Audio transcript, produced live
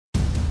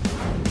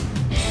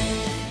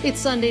It's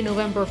Sunday,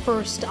 November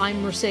 1st.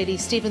 I'm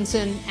Mercedes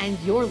Stevenson, and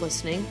you're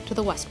listening to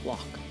The West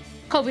Block.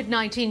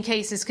 COVID-19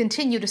 cases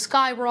continue to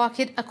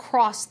skyrocket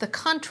across the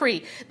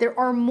country. There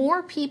are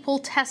more people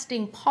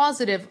testing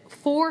positive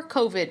for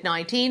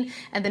COVID-19,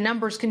 and the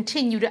numbers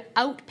continue to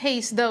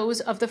outpace those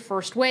of the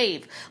first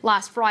wave.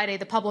 Last Friday,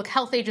 the Public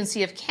Health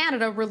Agency of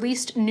Canada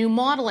released new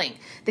modeling.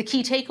 The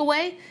key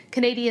takeaway?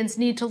 Canadians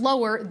need to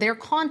lower their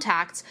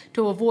contacts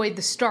to avoid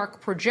the stark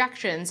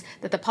projections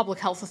that the Public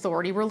Health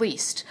Authority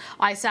released.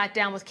 I sat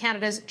down with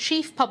Canada's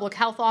Chief Public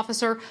Health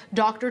Officer,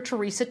 Dr.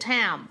 Theresa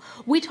Tam.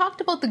 We talked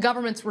about the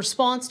government's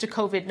response to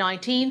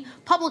COVID-19,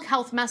 public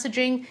health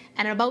messaging,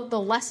 and about the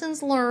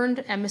lessons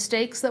learned and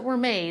mistakes that were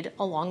made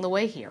along the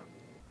way here.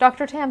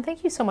 Dr. Tam,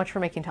 thank you so much for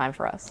making time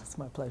for us. It's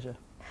my pleasure.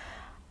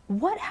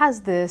 What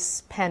has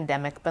this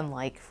pandemic been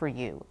like for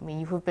you? I mean,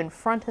 you have been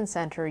front and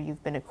center,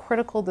 you've been a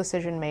critical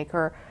decision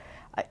maker,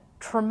 a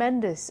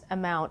tremendous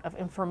amount of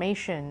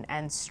information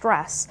and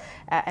stress,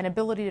 an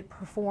ability to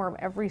perform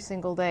every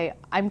single day.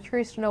 I'm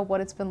curious to know what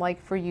it's been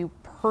like for you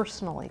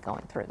personally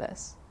going through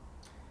this.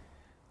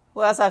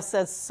 Well, as I've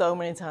said so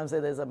many times,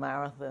 it is a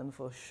marathon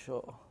for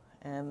sure.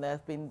 And there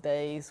have been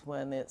days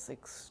when it's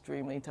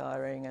extremely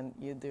tiring and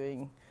you're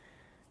doing,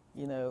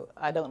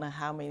 I don't know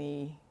how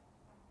many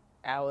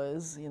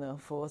hours,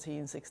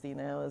 14, 16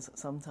 hours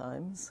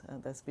sometimes.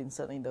 There's been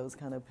certainly those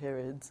kind of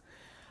periods.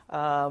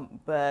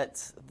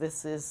 But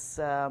this is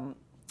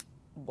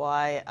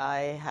why I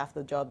have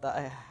the job that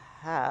I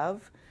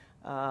have,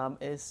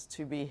 is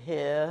to be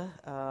here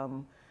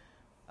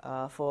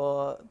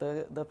for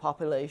the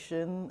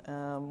population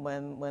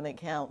when it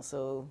counts.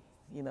 So,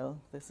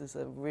 this is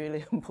a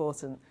really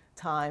important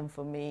time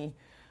for me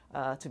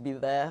to be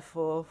there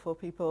for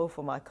people,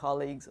 for my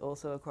colleagues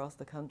also across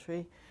the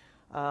country.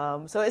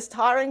 So it's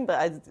tiring,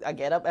 but I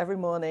get up every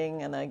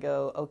morning and I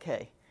go,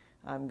 okay,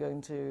 I'm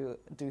going to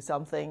do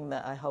something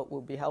that I hope will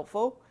be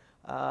helpful.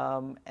 It's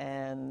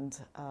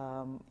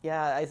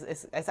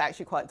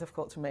actually quite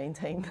difficult to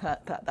maintain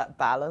that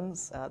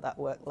balance, that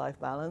work-life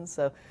balance.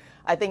 So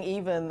I think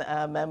even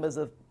members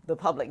of the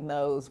public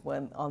knows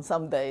when on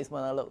some days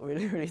when I look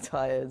really, really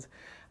tired,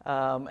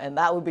 and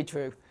that would be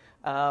true.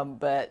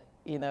 But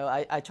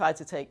I try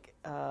to take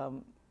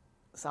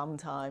some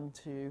time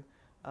to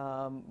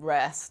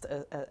rest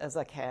as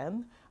I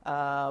can.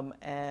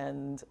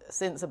 And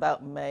since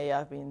about May,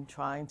 I've been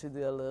trying to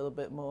do a little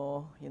bit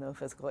more,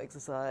 physical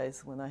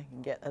exercise when I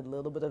can get a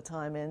little bit of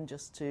time in,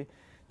 just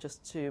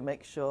to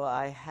make sure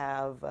I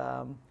have,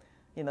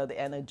 the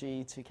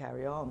energy to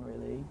carry on,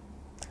 really.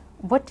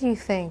 What do you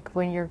think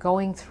when you're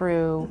going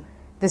through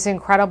this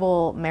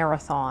incredible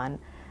marathon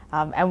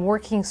and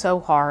working so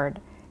hard,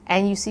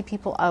 and you see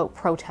people out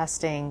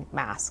protesting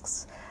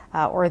masks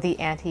or the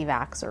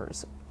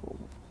anti-vaxxers?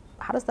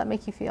 How does that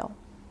make you feel?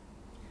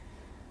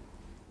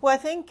 Well, I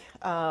think,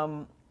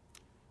 the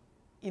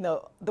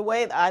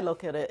way that I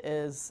look at it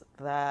is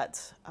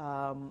that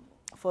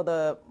for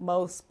the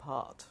most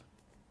part,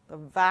 the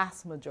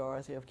vast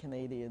majority of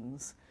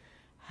Canadians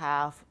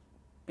have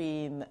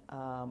been,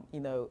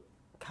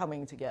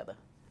 coming together,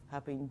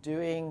 have been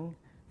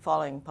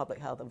following public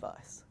health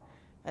advice.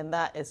 And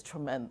that is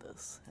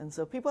tremendous. And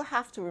so people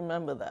have to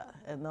remember that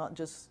and not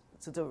just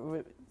sort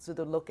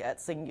of look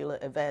at singular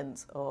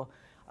events or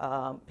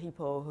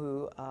people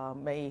who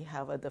may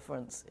have a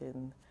difference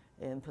in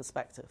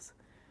perspectives.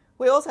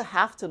 We also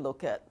have to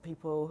look at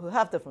people who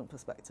have different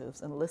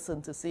perspectives and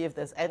listen to see if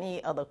there's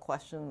any other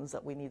questions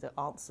that we need to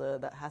answer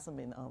that hasn't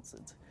been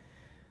answered.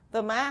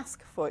 The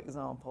mask, for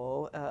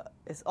example,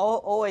 is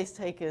always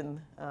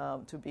taken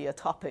to be a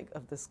topic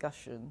of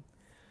discussion.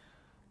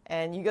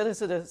 And you got to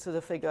sort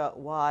of figure out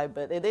why,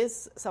 but it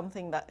is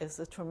something that is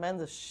a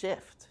tremendous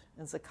shift.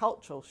 It's a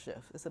cultural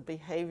shift. It's a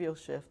behavioral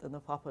shift in the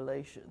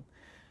population.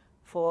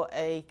 For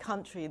a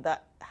country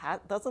that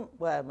doesn't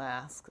wear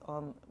masks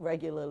on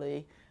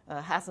regularly,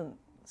 hasn't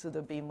sort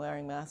of been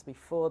wearing masks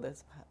before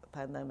this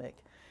pandemic,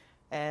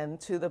 and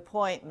to the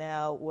point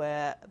now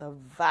where the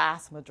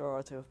vast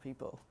majority of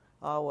people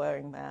are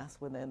wearing masks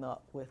when they're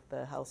not with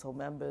their household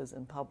members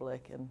in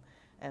public,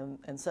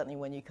 and certainly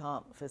when you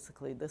can't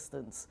physically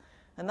distance.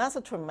 And that's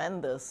a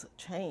tremendous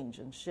change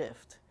and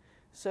shift.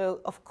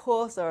 So, of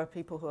course, there are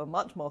people who are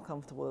much more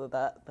comfortable with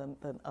that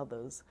than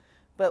others.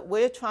 But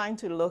we're trying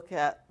to look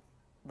at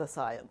the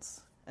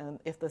science. And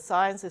if the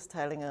science is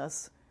telling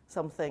us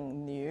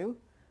something new,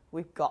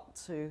 we've got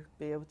to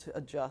be able to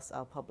adjust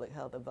our public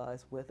health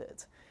advice with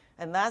it.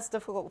 And that's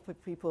difficult for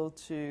people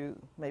to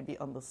maybe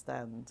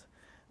understand.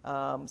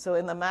 So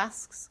in the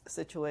masks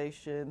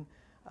situation,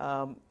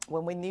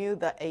 when we knew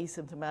that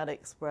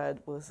asymptomatic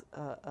spread was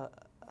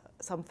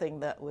something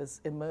that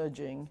was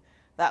emerging,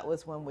 that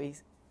was when we,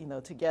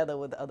 together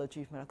with the other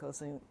chief medical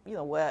officers,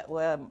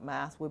 wear a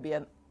mask would be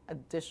an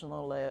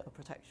additional layer of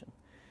protection.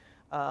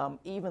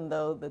 Even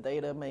though the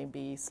data may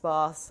be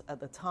sparse at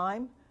the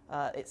time,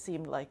 it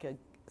seemed like a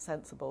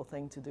sensible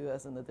thing to do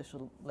as an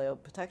additional layer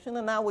of protection.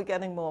 And now we're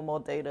getting more and more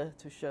data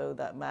to show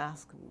that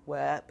mask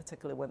wear,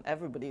 particularly when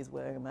everybody's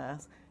wearing a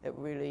mask, it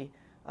really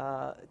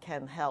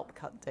can help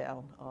cut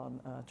down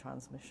on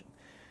transmission.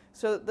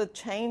 So the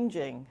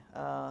changing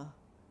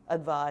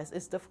advice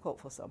is difficult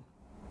for some.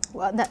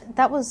 Well,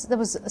 that was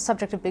a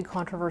subject of big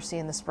controversy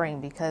in the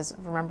spring because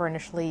remember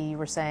initially you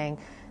were saying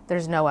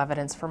there's no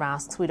evidence for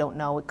masks. We don't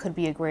know. It could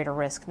be a greater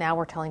risk. Now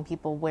we're telling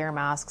people wear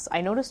masks. I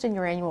noticed in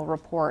your annual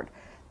report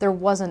there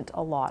wasn't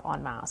a lot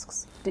on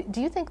masks.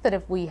 Do you think that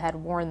if we had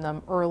worn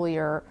them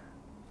earlier,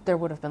 there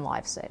would have been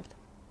lives saved?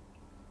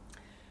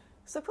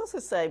 It's difficult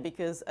to say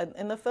because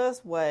in the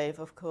first wave,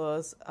 of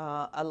course,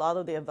 a lot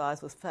of the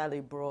advice was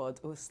fairly broad.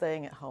 It was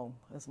staying at home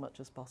as much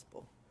as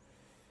possible.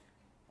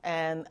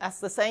 And at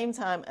the same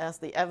time as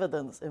the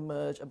evidence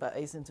emerged about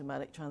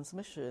asymptomatic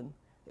transmission,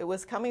 it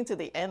was coming to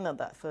the end of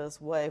that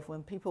first wave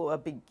when people were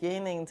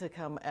beginning to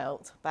come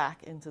out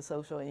back into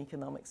social and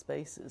economic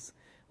spaces,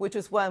 which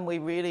is when we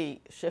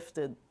really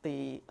shifted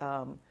the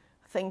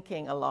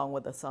thinking along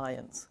with the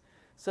science.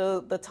 So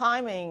the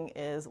timing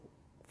is,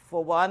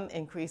 for one,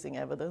 increasing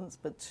evidence,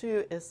 but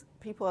two, is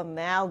people are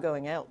now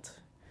going out,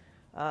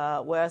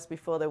 whereas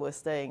before they were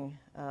staying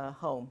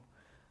home.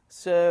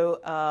 So,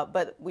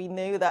 but we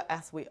knew that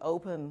as we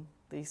open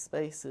these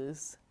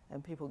spaces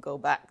and people go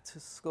back to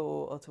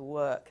school or to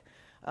work,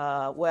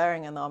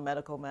 wearing a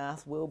non-medical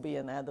mask will be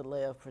an added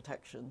layer of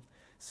protection.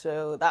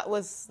 So that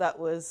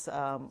was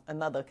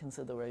another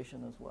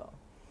consideration as well.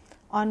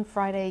 On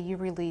Friday, you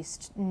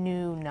released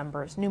new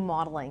numbers, new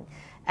modeling,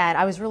 and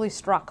I was really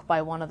struck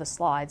by one of the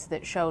slides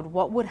that showed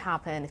what would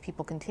happen if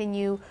people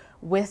continue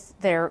with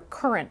their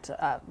current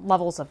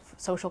levels of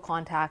social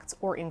contacts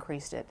or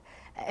increased it.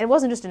 It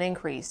wasn't just an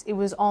increase, it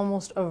was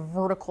almost a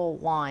vertical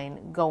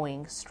line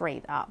going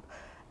straight up.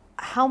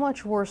 How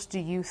much worse do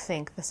you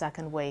think the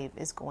second wave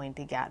is going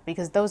to get?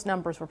 Because those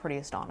numbers were pretty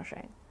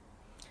astonishing.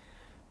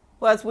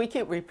 Well, as we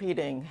keep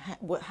repeating,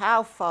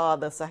 how far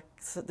this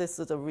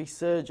is a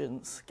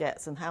resurgence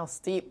gets and how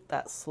steep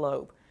that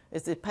slope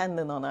is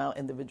dependent on our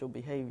individual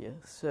behavior.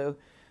 So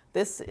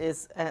this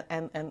is,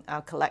 and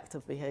our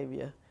collective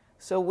behavior.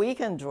 So we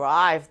can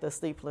drive the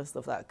steepness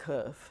of that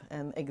curve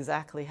and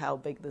exactly how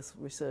big this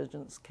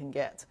resurgence can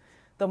get.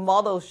 The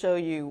models show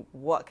you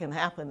what can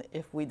happen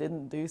if we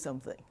didn't do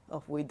something,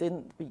 if we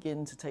didn't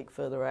begin to take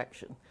further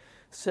action.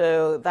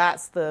 So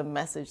that's the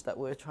message that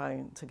we're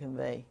trying to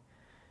convey.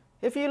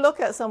 If you look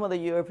at some of the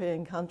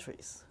European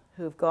countries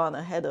who've gone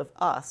ahead of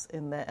us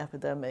in their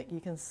epidemic,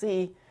 you can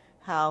see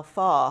how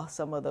far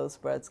some of those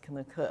spreads can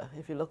occur.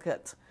 If you look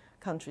at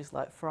countries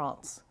like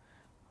France,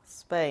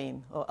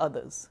 Spain, or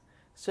others.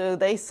 So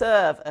they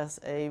serve as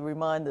a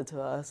reminder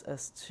to us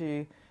as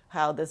to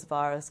how this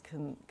virus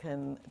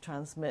can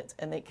transmit,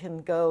 and it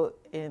can go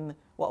in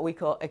what we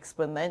call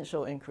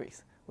exponential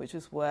increase, which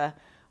is where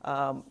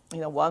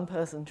one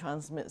person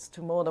transmits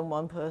to more than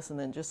one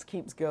person and just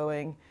keeps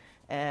going,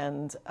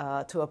 and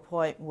to a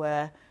point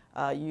where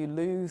you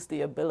lose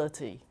the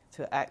ability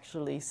to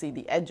actually see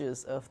the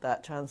edges of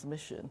that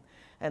transmission,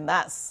 and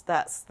that's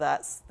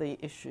the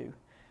issue.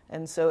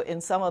 And so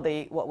in some of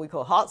the what we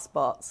call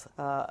hotspots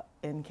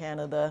in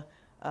Canada,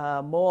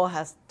 more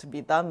has to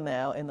be done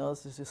now in order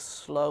to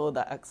slow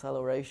that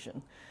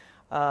acceleration.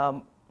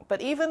 But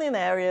even in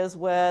areas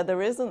where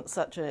there isn't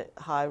such a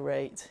high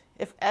rate,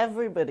 if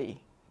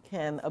everybody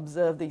can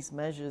observe these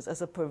measures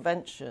as a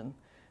prevention,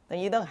 then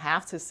you don't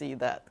have to see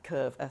that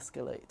curve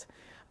escalate.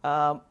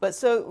 But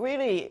so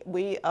really,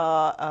 we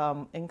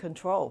are in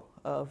control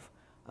of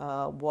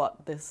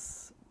what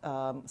this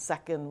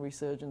second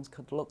resurgence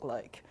could look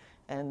like.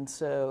 And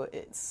so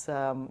it's,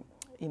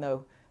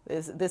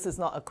 this is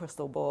not a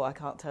crystal ball. I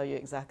can't tell you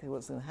exactly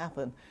what's going to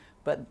happen,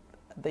 but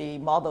the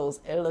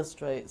models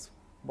illustrates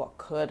what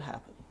could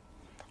happen.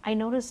 I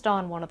noticed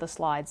on one of the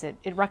slides it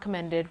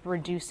recommended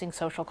reducing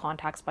social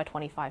contacts by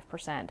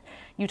 25%.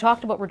 You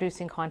talked about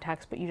reducing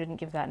contacts, but you didn't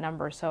give that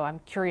number. So I'm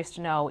curious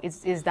to know,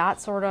 is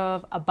that sort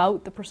of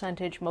about the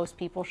percentage most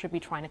people should be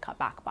trying to cut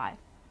back by?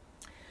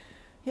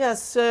 Yeah,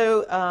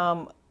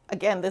 so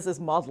again, this is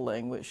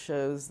modeling, which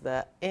shows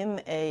that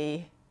in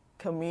a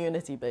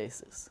community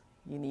basis,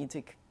 you need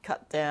to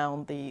cut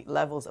down the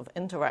levels of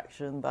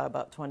interaction by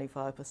about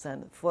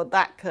 25% for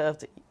that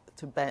curve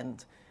to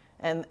bend.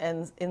 And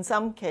in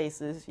some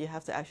cases, you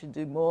have to actually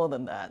do more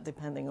than that,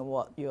 depending on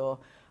what your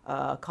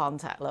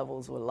contact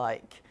levels were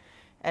like.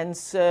 And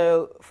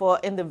so for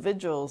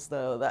individuals,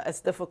 though, that it's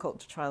difficult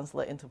to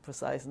translate into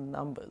precise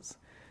numbers.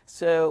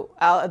 So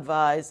our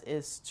advice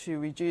is to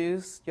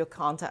reduce your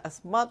contact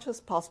as much as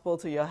possible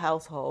to your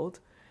household,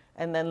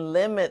 and then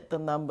limit the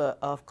number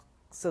of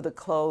sort of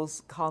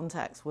close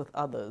contacts with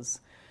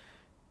others.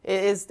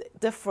 It is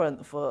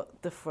different for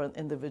different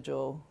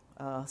individual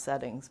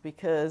settings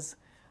because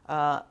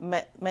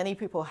many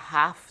people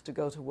have to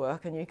go to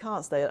work, and you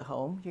can't stay at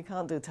home. You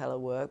can't do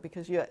telework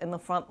because you're in the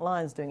front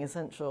lines doing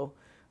essential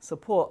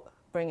support,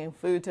 bringing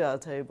food to our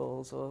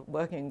tables or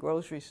working in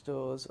grocery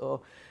stores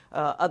or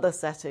other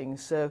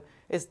settings. So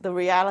the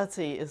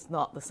reality is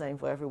not the same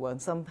for everyone.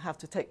 Some have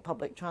to take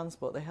public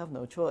transport. They have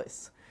no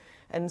choice.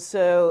 And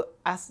so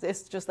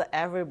it's just that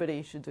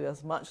everybody should do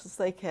as much as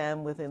they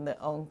can within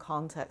their own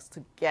context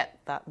to get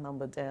that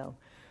number down.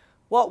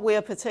 What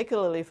we're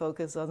particularly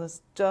focused on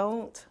is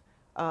don't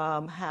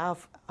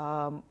have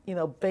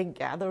big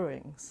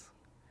gatherings.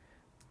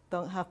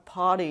 Don't have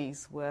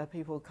parties where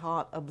people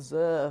can't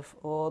observe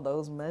all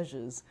those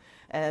measures.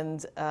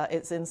 And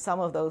it's in some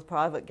of those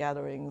private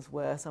gatherings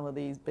where some of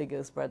these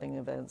bigger spreading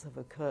events have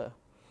occurred.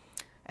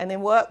 And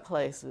in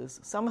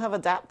workplaces, some have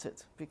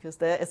adapted because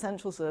their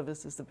essential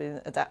services have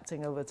been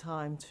adapting over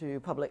time to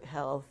public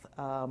health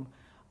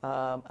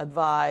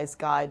advice,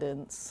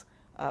 guidance,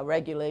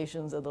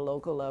 regulations at the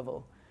local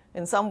level.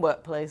 In some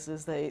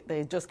workplaces,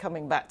 they're just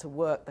coming back to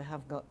work. They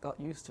have not got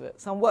used to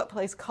it. Some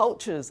workplace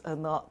cultures are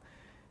not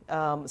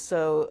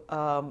so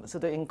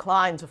they're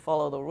inclined to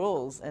follow the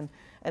rules.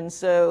 And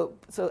so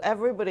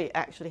everybody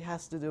actually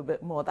has to do a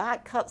bit more.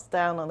 That cuts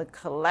down on the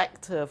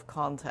collective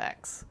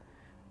context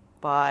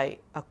by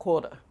a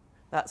quarter.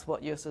 That's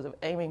what you're sort of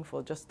aiming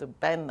for, just to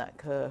bend that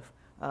curve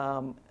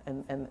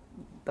and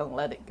don't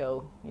let it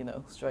go,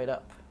 straight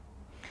up.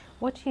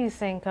 What do you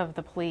think of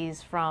the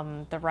pleas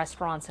from the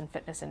restaurants and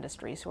fitness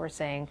industries who are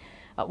saying,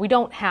 we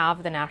don't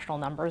have the national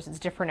numbers, it's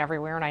different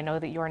everywhere, and I know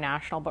that you're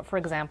national, but for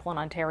example, in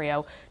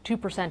Ontario,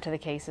 2% of the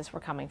cases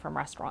were coming from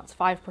restaurants,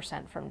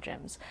 5% from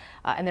gyms,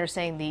 and they're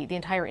saying the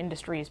entire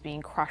industry is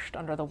being crushed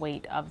under the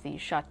weight of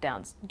these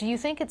shutdowns. Do you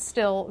think it's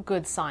still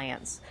good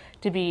science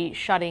to be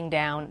shutting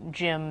down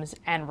gyms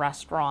and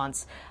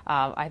restaurants?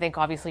 I think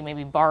obviously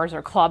maybe bars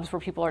or clubs where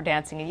people are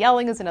dancing and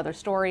yelling is another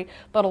story,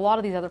 but a lot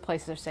of these other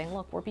places are saying,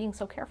 look, we're being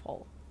so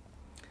careful.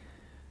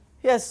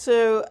 Yes,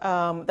 so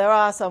there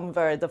are some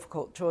very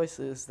difficult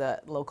choices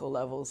that local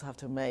levels have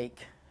to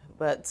make,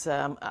 but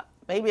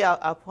maybe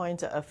I'll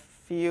point at a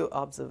few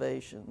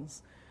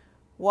observations.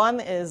 One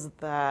is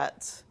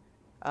that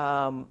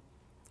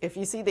if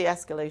you see the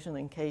escalation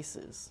in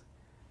cases,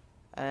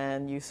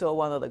 and you saw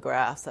one of the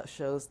graphs that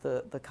shows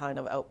the kind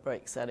of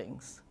outbreak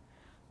settings,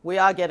 we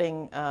are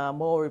getting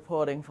more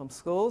reporting from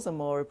schools and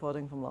more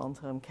reporting from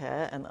long-term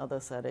care and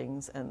other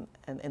settings and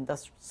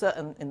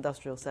certain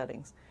industrial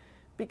settings,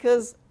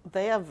 because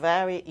they are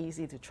very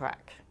easy to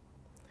track.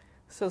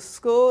 So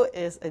school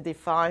is a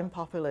defined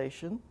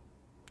population.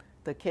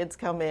 The kids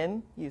come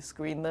in, you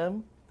screen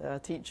them, there are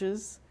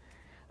teachers,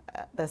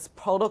 there's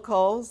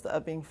protocols that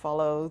are being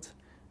followed,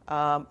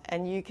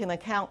 and you can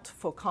account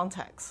for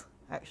contacts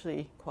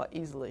actually quite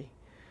easily.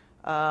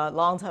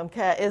 Long-term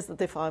care is the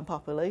defined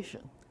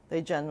population.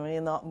 They generally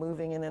are not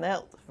moving in and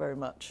out very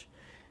much.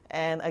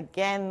 And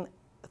again,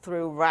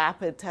 through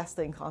rapid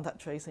testing, contact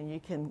tracing, you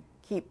can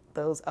keep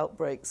those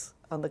outbreaks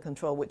under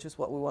control, which is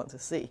what we want to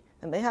see.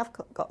 And they have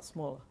got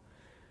smaller.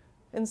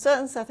 In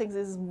certain settings,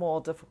 this is more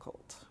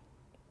difficult.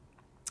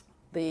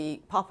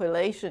 The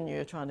population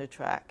you're trying to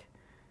track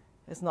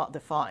is not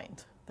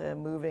defined. They're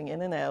moving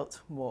in and out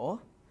more.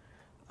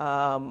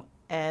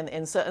 And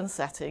in certain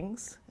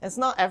settings, it's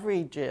not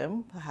every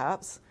gym,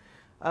 perhaps,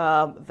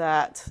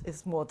 that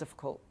is more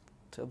difficult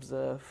to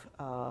observe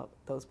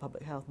those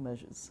public health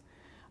measures.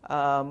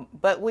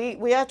 But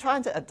we are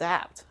trying to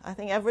adapt. I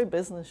think every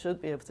business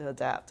should be able to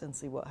adapt and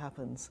see what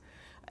happens.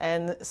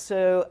 And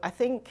so I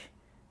think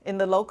in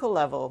the local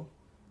level,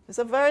 it's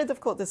a very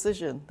difficult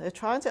decision. They're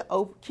trying to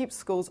keep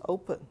schools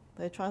open.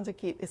 They're trying to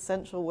keep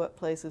essential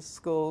workplaces,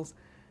 schools,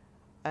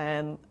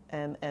 and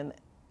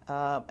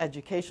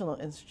educational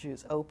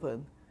institutes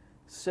open.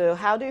 So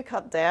how do you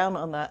cut down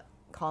on that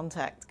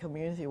contact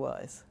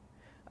community-wise?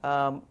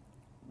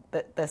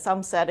 There's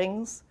some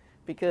settings,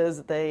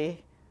 because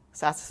they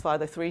satisfy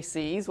the 3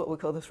 C's, what we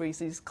call the 3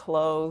 C's: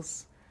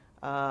 close,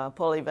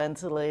 poorly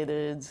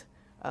ventilated,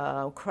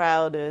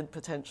 crowded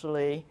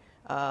potentially,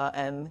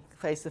 and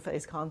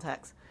face-to-face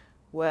contacts,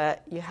 where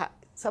you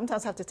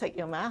sometimes have to take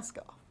your mask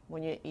off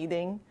when you're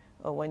eating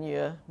or when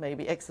you're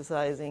maybe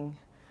exercising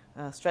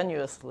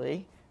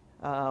strenuously.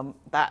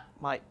 That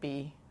might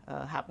be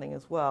happening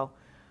as well.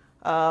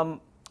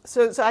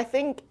 So I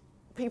think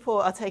people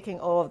are taking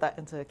all of that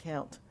into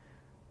account.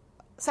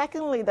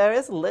 Secondly, there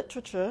is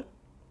literature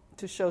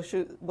to show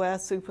where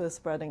super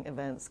spreading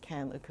events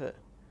can occur.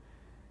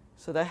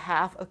 So they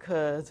have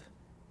occurred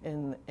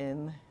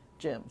in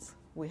gyms.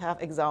 We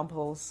have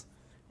examples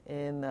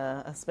in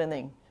a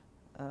spinning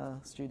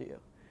studio.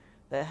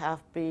 There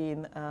have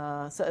been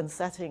certain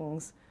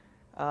settings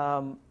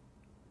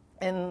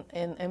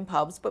in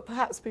pubs, but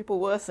perhaps people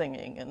were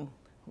singing and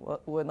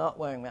were not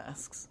wearing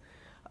masks.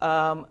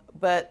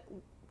 But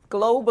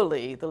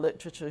globally, the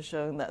literature has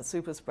shown that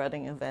super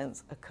spreading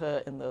events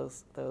occur in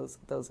those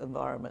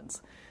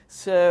environments.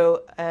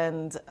 So,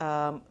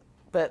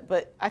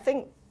 but I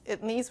think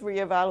it needs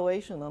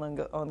reevaluation on an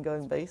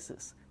ongoing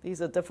basis.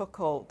 These are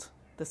difficult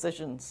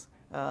decisions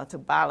to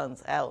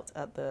balance out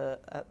at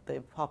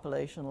the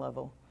population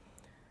level.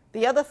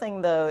 The other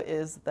thing, though,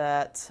 is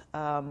that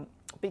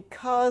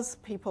because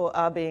people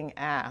are being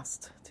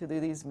asked to do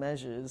these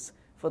measures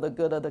for the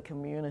good of the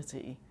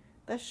community,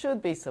 there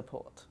should be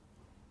support.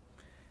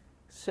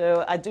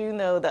 So I do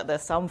know that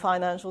there's some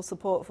financial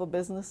support for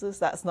businesses.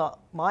 That's not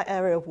my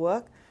area of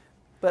work.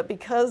 But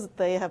because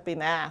they have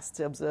been asked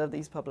to observe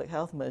these public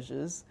health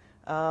measures,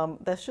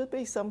 there should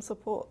be some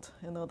support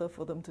in order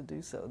for them to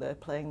do so. They're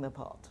playing their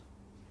part.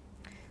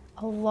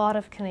 A lot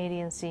of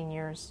Canadian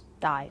seniors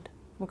died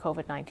from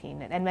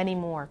COVID-19, and many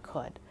more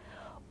could.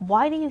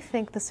 Why do you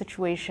think the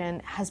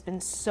situation has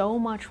been so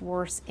much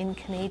worse in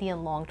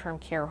Canadian long-term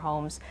care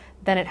homes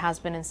than it has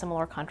been in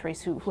similar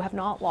countries who have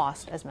not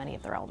lost as many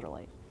of their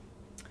elderly?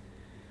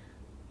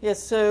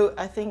 Yes, so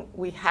I think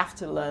we have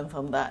to learn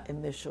from that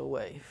initial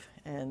wave,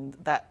 and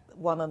that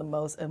one of the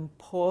most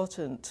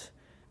important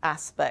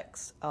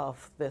aspects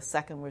of the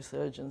second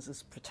resurgence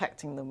is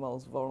protecting the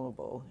most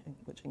vulnerable,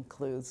 which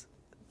includes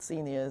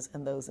seniors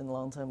and those in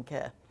long-term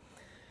care.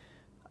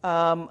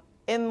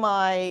 In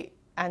my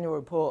annual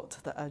report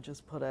that I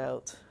just put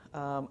out,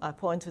 I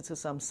pointed to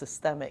some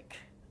systemic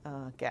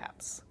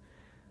gaps.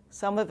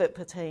 Some of it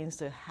pertains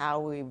to how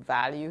we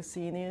value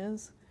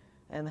seniors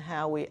and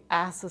how we,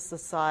 as a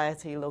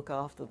society, look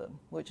after them,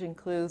 which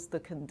includes the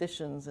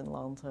conditions in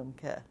long-term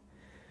care.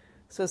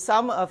 So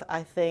some of,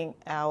 I think,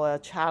 our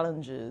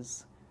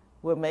challenges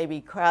were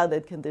maybe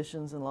crowded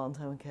conditions in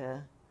long-term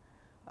care,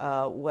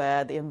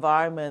 where the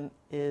environment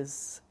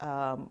is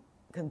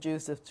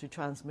conducive to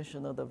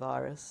transmission of the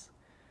virus.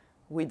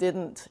 We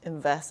didn't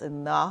invest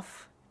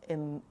enough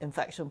in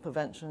infection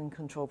prevention and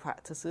control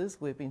practices.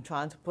 We've been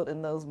trying to put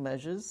in those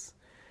measures,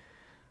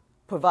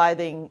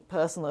 providing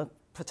personal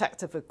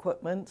protective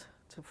equipment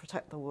to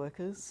protect the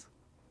workers,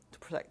 to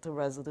protect the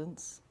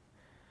residents,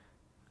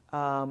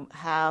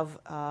 have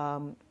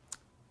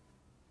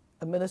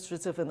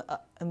administrative and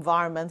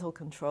environmental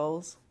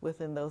controls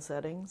within those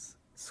settings,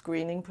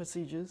 screening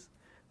procedures,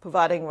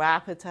 providing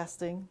rapid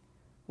testing,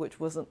 which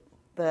wasn't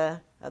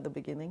there at the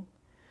beginning.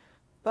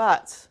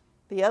 But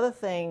the other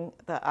thing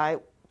that I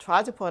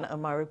try to point out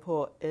in my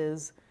report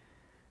is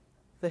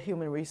the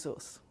human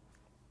resource.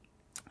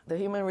 The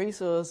human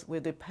resource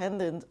we're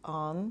dependent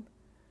on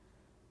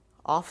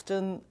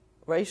often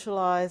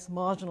racialized,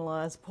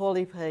 marginalized,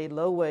 poorly paid,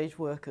 low-wage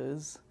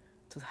workers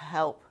to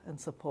help and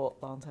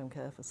support long-term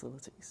care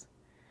facilities.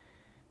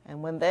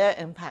 And when they're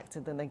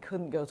impacted and they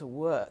couldn't go to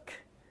work,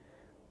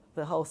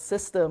 the whole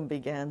system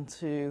began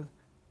to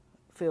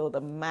feel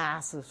the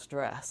massive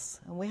stress.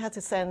 And we had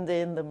to send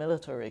in the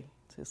military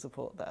to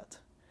support that.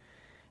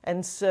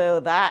 And so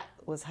that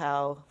was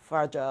how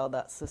fragile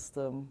that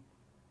system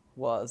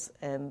was.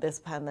 And this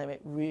pandemic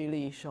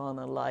really shone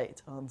a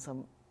light on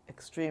some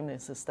extremely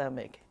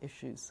systemic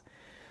issues.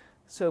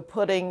 So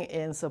putting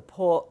in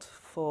support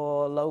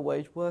for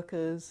low-wage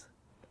workers,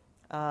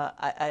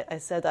 I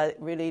said I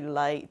really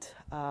liked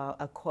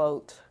a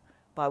quote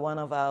by one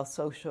of our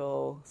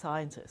social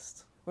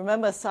scientists.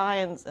 Remember,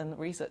 science and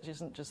research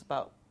isn't just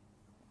about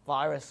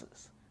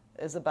viruses.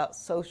 It's about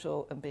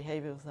social and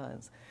behavioral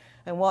science.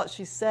 And what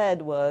she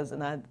said was,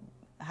 and I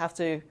have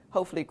to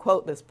hopefully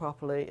quote this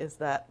properly, is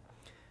that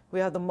we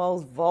have the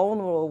most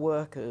vulnerable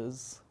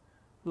workers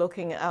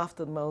looking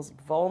after the most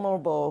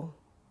vulnerable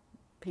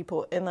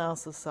people in our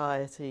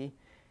society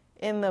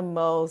in the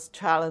most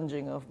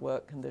challenging of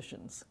work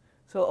conditions.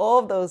 So all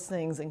of those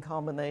things in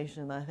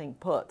combination, I think,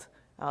 put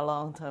our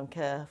long-term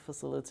care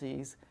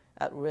facilities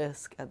at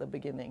risk at the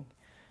beginning.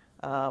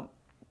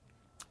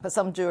 But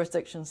some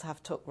jurisdictions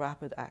have took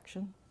rapid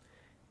action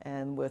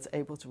and was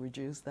able to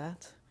reduce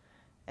that.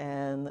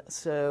 And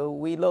so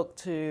we look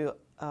to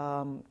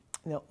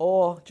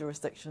all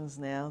jurisdictions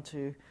now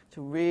to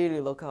really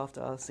look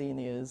after our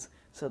seniors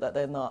so that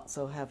they're not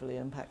so heavily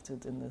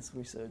impacted in this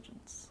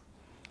resurgence.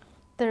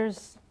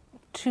 There's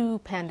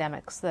two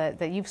pandemics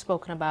that you've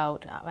spoken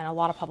about and a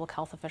lot of public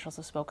health officials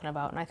have spoken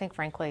about, and I think,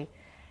 frankly,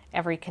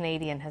 every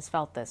Canadian has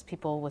felt this.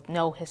 People with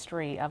no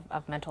history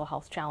of mental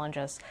health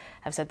challenges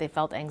have said they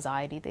felt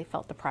anxiety, they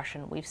felt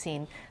depression. We've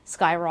seen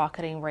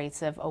skyrocketing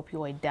rates of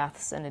opioid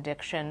deaths and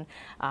addiction.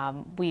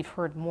 We've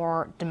heard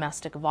more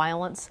domestic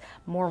violence,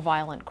 more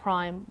violent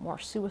crime, more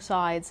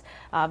suicides.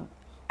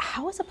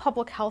 How, as a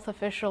public health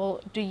official,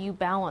 do you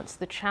balance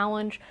the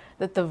challenge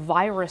that the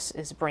virus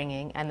is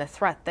bringing and the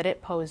threat that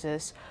it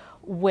poses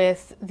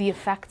with the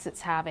effects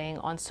it's having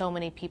on so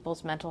many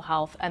people's mental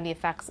health and the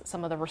effects that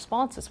some of the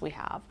responses we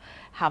have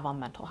on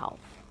mental health?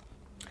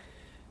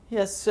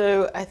 Yes,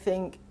 so I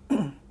think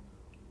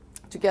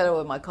together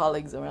with my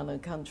colleagues around the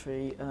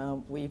country,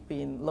 we've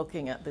been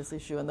looking at this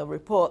issue, and the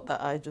report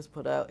that I just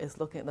put out is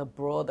looking at the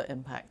broader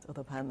impact of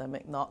the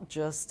pandemic, not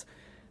just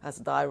as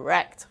a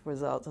direct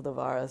result of the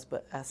virus,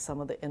 but as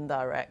some of the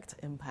indirect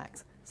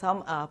impacts.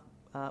 Some are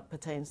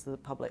pertains to the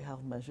public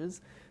health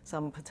measures.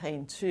 Some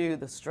pertain to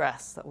the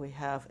stress that we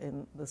have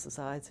in the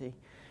society.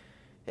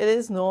 It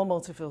is normal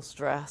to feel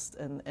stressed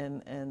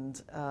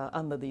and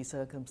under these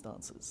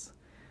circumstances.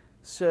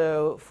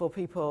 So for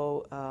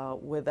people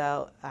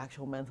without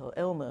actual mental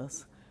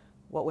illness,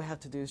 what we have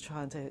to do is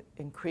try to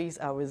increase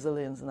our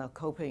resilience and our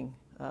coping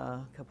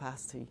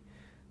capacity.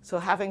 So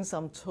having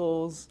some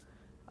tools,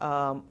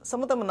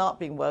 some of them are not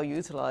being well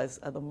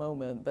utilized at the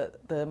moment,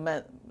 but the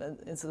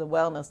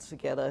Wellness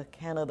Together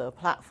Canada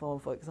platform,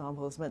 for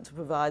example, is meant to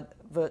provide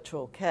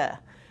virtual care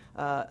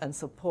and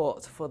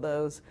support for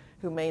those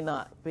who may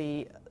not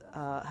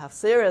have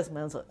serious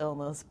mental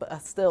illness but are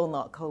still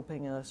not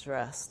coping and are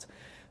stressed.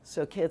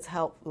 So kids'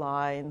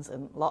 helplines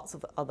and lots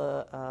of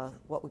other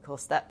what we call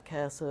step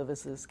care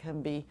services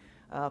can be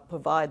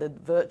provided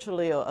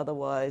virtually or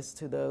otherwise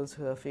to those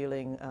who are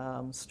feeling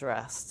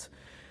stressed.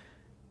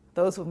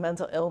 Those with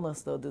mental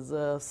illness, though,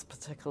 deserve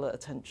particular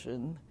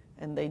attention,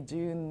 and they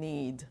do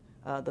need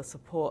the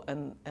support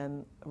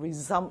and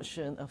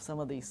resumption of some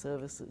of these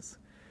services.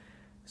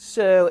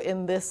 So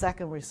in this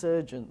second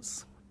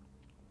resurgence,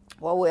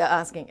 what we're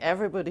asking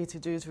everybody to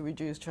do to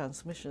reduce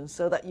transmission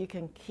so that you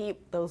can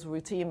keep those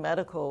routine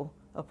medical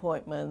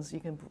appointments, you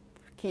can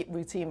keep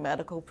routine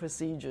medical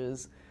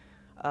procedures,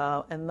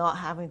 and not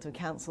having to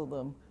cancel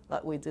them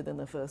like we did in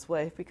the first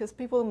wave, because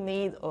people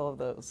need all of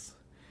those.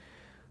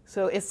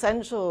 So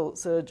essential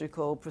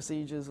surgical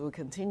procedures were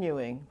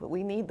continuing, but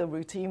we need the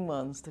routine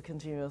ones to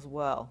continue as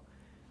well.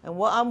 And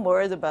what I'm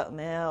worried about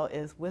now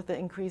is with the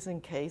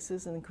increasing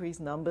cases and increased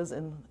numbers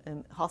in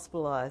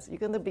hospitalized, you're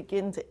going to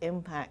begin to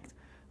impact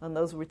on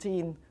those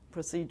routine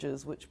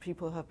procedures which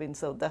people have been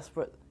so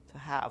desperate to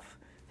have,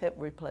 hip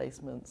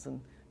replacements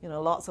and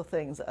lots of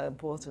things that are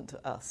important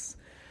to us.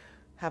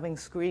 Having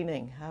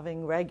screening,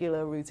 having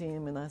regular routine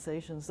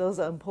immunizations, those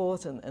are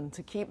important. And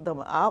to keep them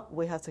up,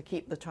 we have to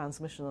keep the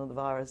transmission of the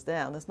virus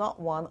down. It's not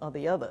one or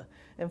the other.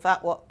 In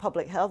fact, what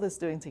public health is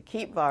doing to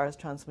keep virus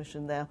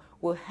transmission down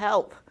will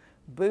help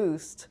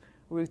boost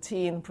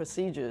routine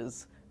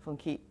procedures from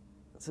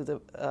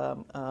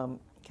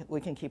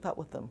we can keep up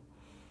with them.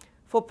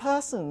 For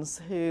persons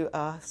who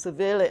are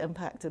severely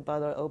impacted by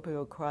the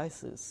opioid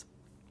crisis,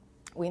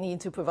 we need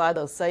to provide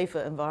a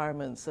safer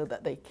environment so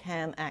that they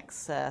can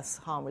access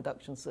harm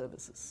reduction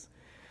services.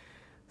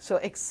 So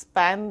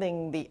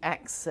expanding the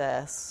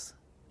access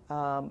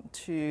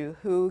to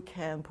who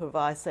can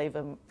provide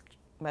safer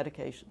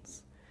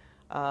medications.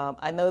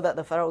 I know that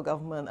the federal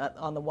government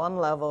on the one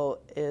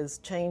level is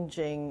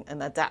changing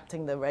and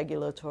adapting the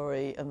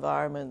regulatory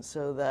environment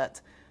so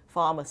that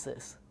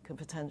pharmacists can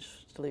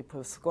potentially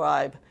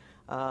prescribe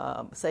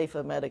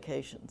safer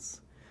medications.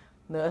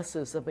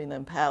 Nurses have been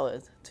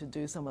empowered to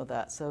do some of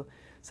that. So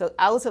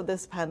out of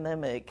this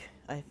pandemic,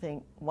 I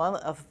think one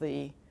of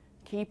the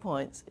key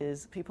points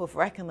is people have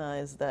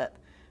recognized that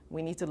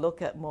we need to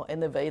look at more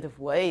innovative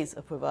ways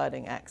of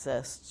providing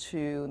access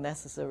to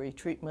necessary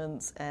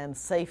treatments and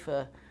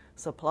safer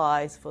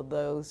supplies for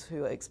those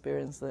who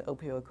experience the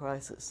opioid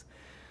crisis.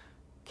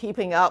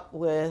 Keeping up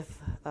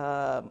with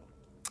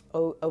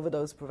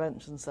overdose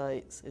prevention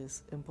sites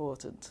is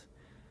important.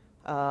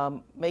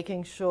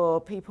 Making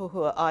sure people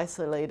who are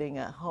isolating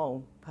at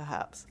home,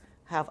 perhaps,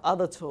 have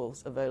other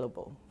tools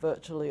available,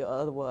 virtually or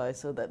otherwise,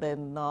 so that they're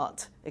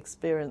not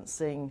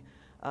experiencing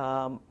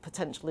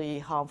potentially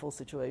harmful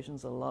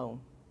situations alone.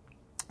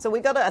 So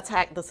we've got to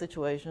attack the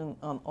situation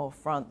on all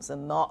fronts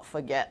and not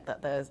forget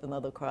that there's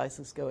another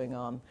crisis going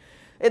on.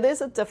 It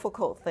is a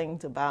difficult thing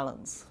to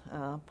balance.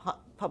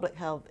 Public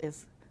health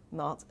is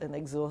not an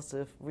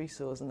exhaustive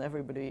resource and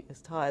everybody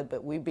is tired,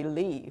 but we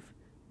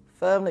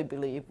firmly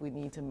believe we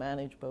need to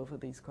manage both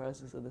of these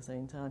crises at the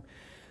same time.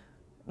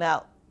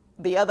 Now,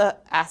 the other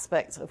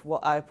aspect of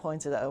what I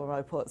pointed out in my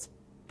reports,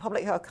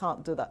 public health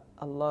can't do that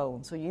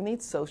alone. So you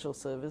need social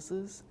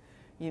services,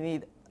 you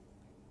need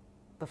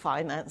the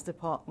finance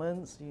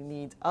departments, you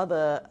need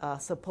other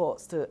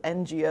supports to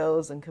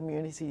NGOs and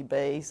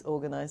community-based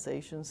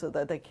organizations so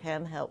that they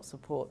can help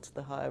support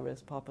the higher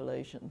risk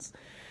populations.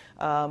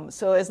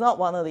 So it's not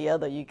one or the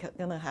other, you're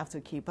going to have to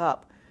keep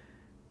up.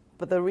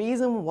 But the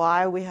reason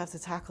why we have to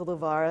tackle the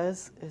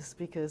virus is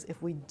because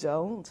if we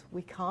don't,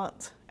 we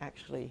can't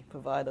actually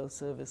provide those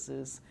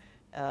services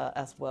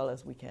as well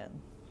as we can.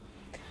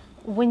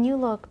 When you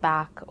look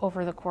back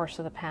over the course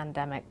of the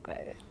pandemic,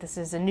 this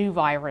is a new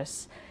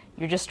virus.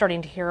 You're just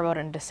starting to hear about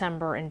it in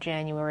December and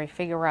January,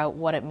 figure out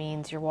what it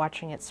means. You're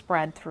watching it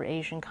spread through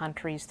Asian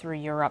countries, through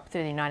Europe,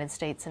 through the United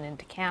States, and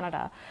into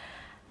Canada.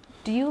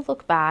 Do you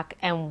look back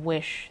and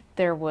wish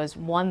there was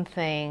one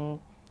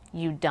thing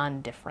you'd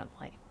done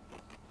differently?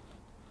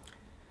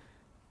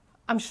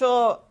 I'm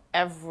sure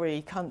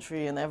every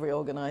country and every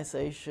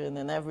organization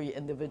and every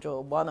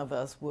individual one of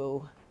us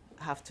will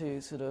have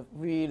to sort of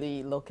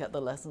really look at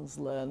the lessons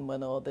learned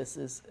when all this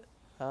is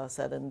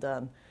said and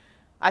done.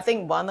 I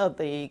think one of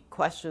the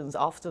questions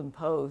often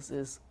posed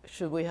is,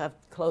 should we have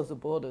closed the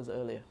borders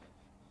earlier?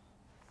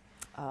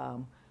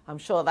 I'm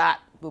sure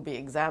that will be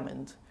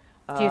examined.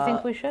 Do you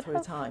think we should through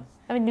have? Time.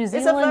 I mean, New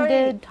Zealand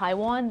did,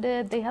 Taiwan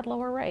did, they had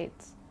lower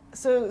rates.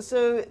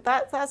 So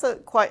that's a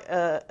quite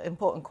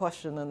important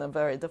question and a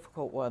very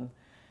difficult one.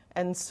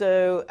 And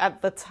so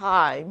at the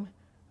time,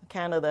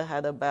 Canada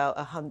had about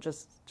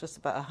just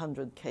about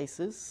 100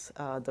 cases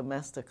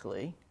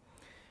domestically.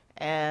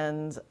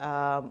 And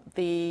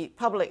the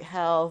public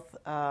health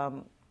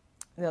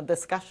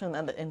discussion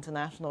at the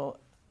international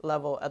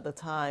level at the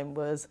time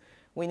was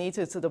we need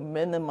to sort of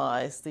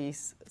minimize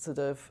these sort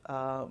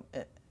of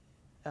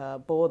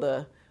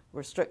border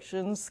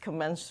restrictions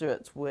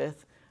commensurate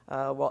with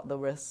what the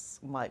risks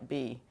might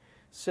be.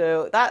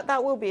 So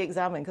that will be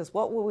examined, because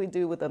what will we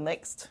do with the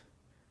next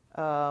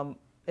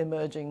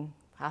emerging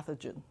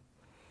pathogen?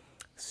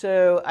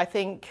 So I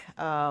think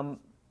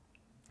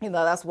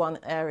that's one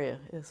area,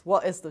 is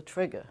what is the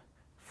trigger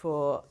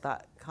for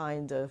that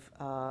kind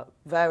of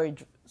very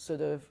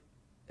sort of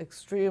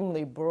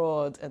extremely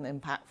broad and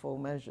impactful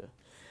measure.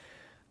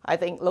 I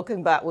think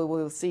looking back, we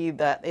will see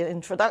that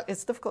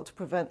it's difficult to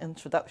prevent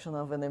introduction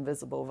of an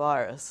invisible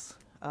virus.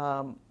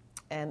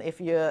 And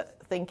if you're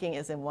thinking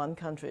it's in one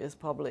country, it's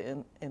probably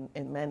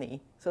in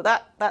many. So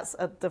that's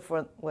a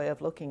different way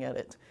of looking at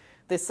it.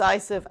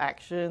 Decisive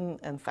action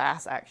and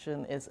fast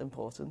action is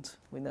important.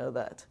 We know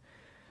that.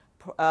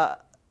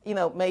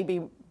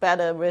 Maybe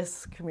better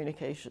risk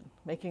communication,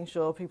 making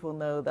sure people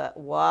know that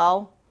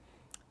while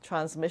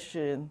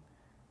transmission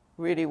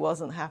really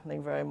wasn't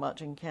happening very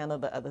much in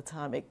Canada at the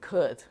time, it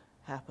could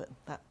happen.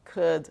 That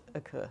could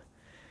occur.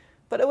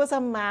 But it was a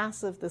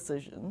massive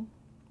decision,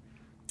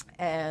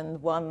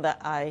 and one that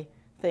I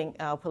think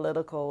our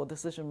political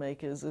decision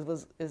makers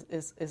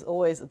is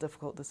always a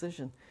difficult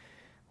decision.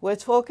 We're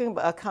talking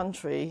about a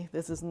country.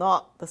 This is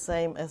not the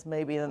same as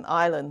maybe an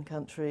island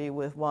country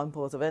with one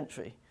port of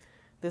entry.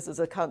 This is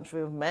a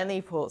country with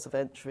many ports of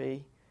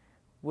entry,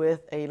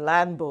 with a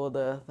land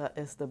border that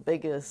is the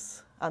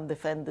biggest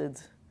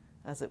undefended,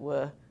 as it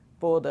were,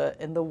 border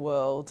in the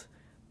world,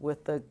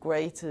 with the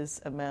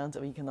greatest amount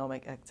of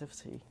economic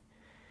activity.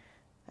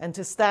 And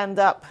to stand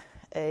up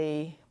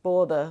a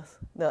border,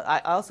 I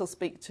also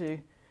speak to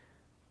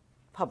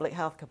public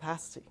health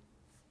capacity.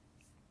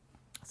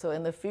 So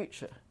in the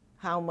future,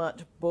 how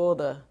much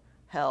border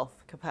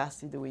health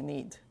capacity do we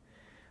need?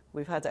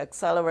 We've had to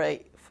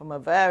accelerate from a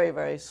very,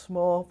 very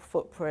small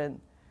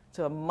footprint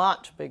to a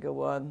much bigger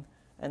one,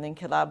 and in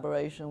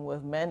collaboration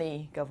with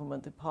many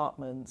government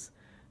departments,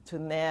 to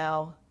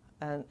now,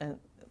 and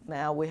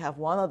now we have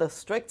one of the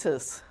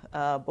strictest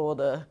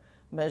border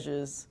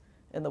measures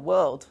in the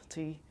world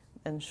to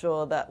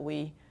ensure that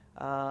we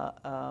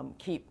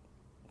keep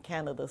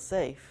Canada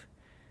safe.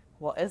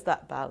 What is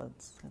that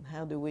balance, and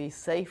how do we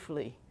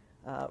safely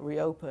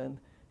reopen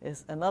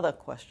is another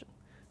question.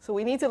 So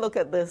we need to look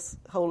at this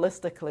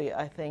holistically,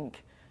 I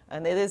think,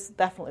 and it is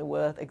definitely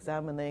worth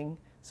examining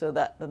so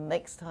that the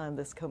next time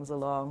this comes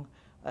along,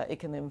 it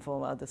can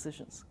inform our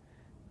decisions.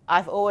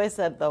 I've always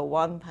said, though,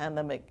 one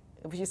pandemic,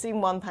 if you've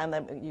seen one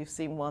pandemic, you've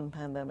seen one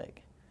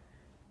pandemic.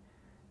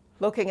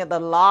 Looking at the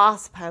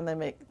last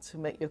pandemic to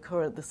make your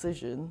current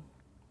decision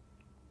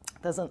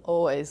doesn't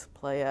always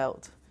play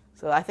out.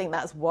 So I think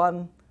that's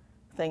one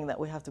thing that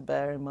we have to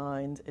bear in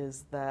mind,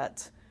 is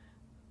that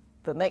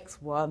the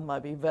next one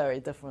might be very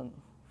different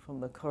from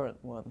the current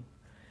one.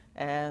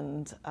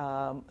 And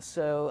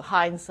so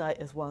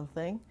hindsight is one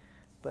thing,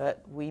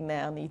 but we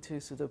now need to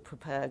sort of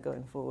prepare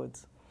going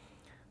forwards.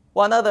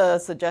 One other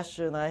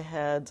suggestion I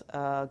had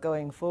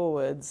going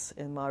forwards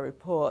in my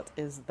report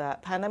is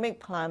that pandemic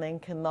planning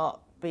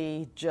cannot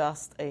be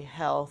just a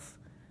health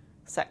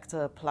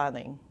sector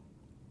planning.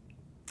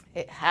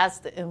 It has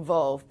to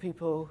involve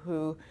people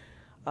who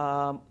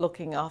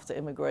looking after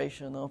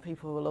immigration, or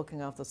people who are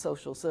looking after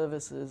social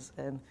services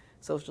and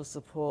social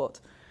support,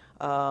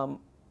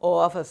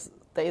 or other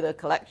data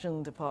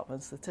collection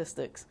department,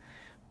 statistics,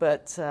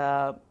 but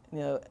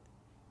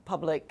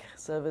Public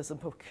Service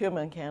and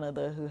Procurement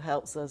Canada, who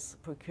helps us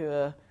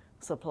procure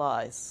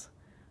supplies.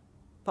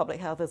 Public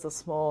health is a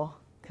small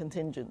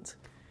contingent.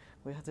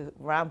 We have to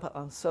ramp up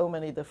on so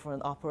many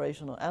different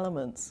operational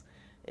elements.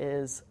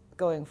 Is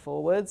going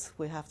forwards,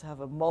 we have to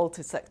have a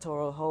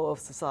multi-sectoral whole of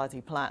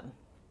society plan.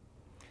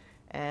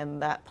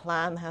 And that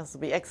plan has to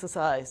be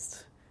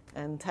exercised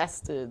and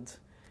tested,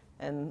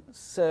 and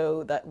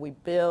so that we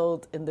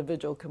build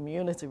individual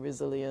community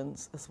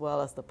resilience as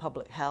well as the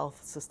public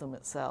health system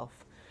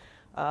itself.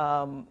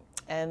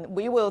 And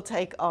we will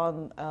take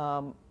on,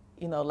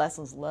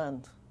 lessons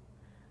learned,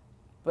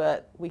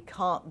 but we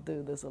can't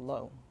do this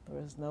alone.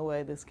 There is no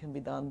way this can be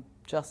done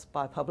just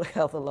by public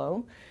health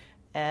alone.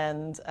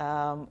 And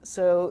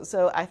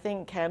so I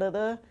think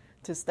Canada,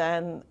 to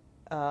stand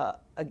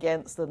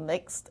against the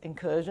next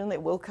incursion,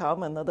 it will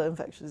come, another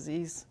infectious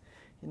disease,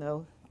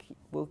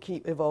 will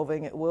keep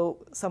evolving.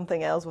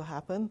 Something else will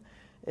happen,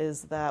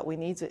 is that we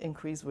need to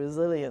increase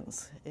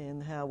resilience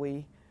in how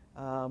we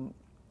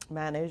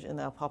manage in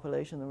our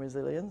population and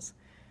resilience.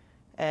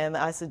 And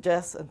I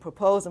suggest and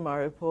propose in my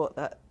report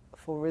that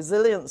for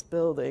resilience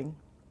building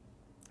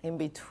in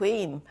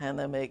between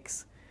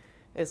pandemics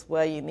is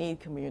where you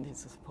need community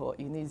support.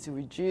 You need to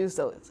reduce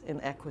those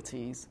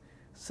inequities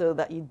so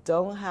that you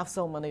don't have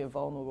so many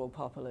vulnerable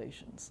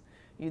populations.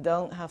 You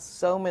don't have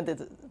so many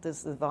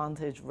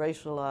disadvantaged,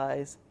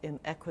 racialized,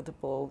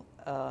 inequitable,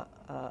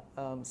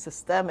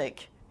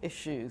 systemic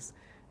issues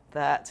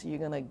that you're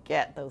going to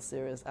get those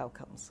serious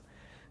outcomes.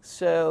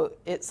 So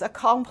it's a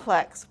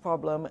complex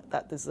problem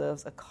that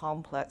deserves a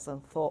complex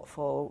and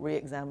thoughtful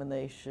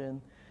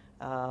re-examination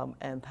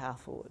and path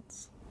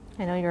forwards.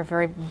 I know you're a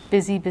very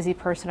busy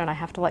person, and I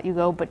have to let you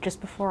go, but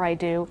just before I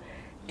do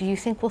you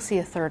think we'll see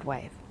a third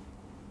wave?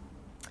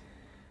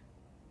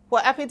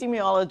 Well,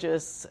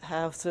 epidemiologists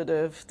have sort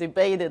of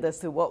debated as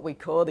to what we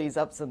call these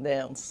ups and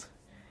downs.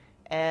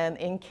 And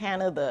in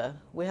Canada,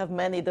 we have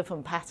many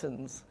different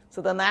patterns.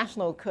 So the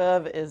national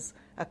curve is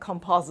a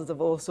composite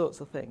of all sorts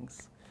of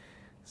things.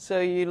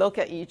 So you look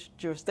at each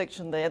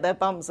jurisdiction there, their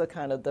bumps are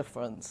kind of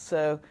different.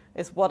 So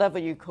it's whatever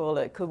you call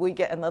it. Could we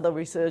get another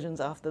resurgence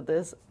after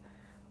this?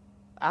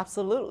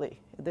 Absolutely.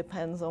 It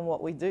depends on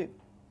what we do.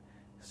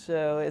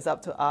 So it's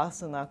up to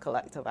us and our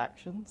collective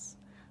actions.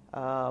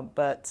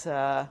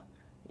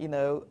 You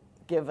know,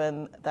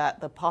 given that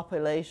the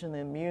population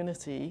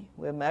immunity,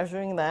 we're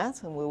measuring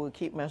that and we will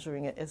keep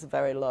measuring it, is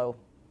very low.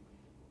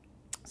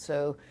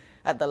 So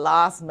at the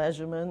last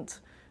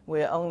measurement,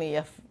 we're only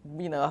a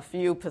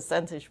few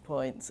percentage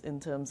points in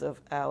terms of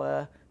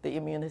the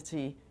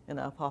immunity in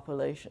our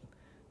population.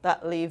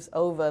 That leaves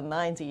over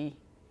 90%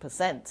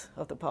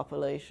 of the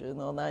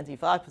population, or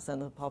 95% of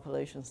the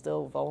population,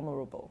 still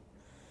vulnerable.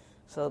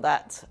 So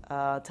that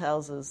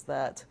tells us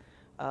that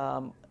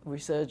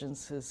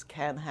resurgences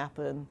can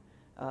happen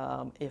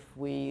if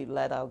we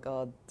let our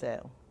guard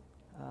down.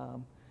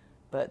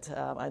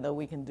 I know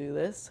we can do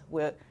this.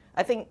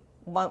 I think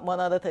one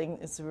other thing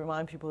is to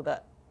remind people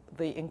that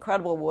the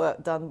incredible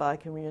work done by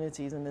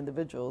communities and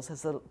individuals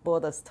has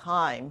bought us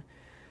time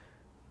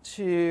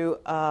to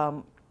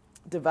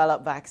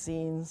develop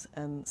vaccines,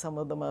 and some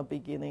of them are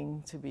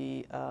beginning to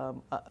be,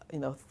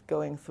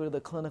 going through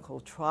the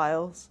clinical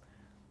trials.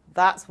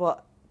 That's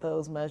what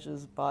those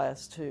measures buy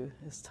us to,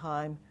 is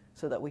time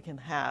so that we can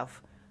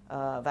have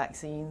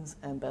vaccines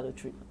and better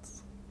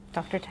treatments.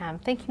 Dr. Tam,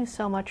 thank you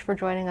so much for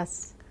joining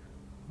us.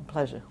 A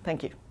pleasure.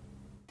 Thank you.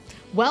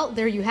 Well,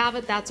 there you have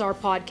it. That's our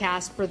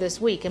podcast for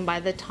this week. And by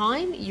the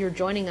time you're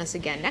joining us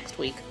again next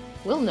week,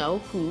 we'll know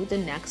who the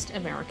next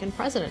American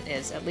president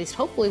is. At least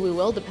hopefully we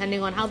will,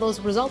 depending on how those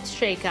results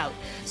shake out.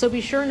 So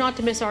be sure not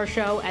to miss our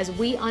show as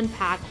we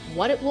unpack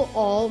what it will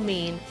all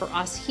mean for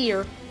us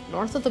here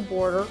north of the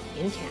border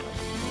in Canada.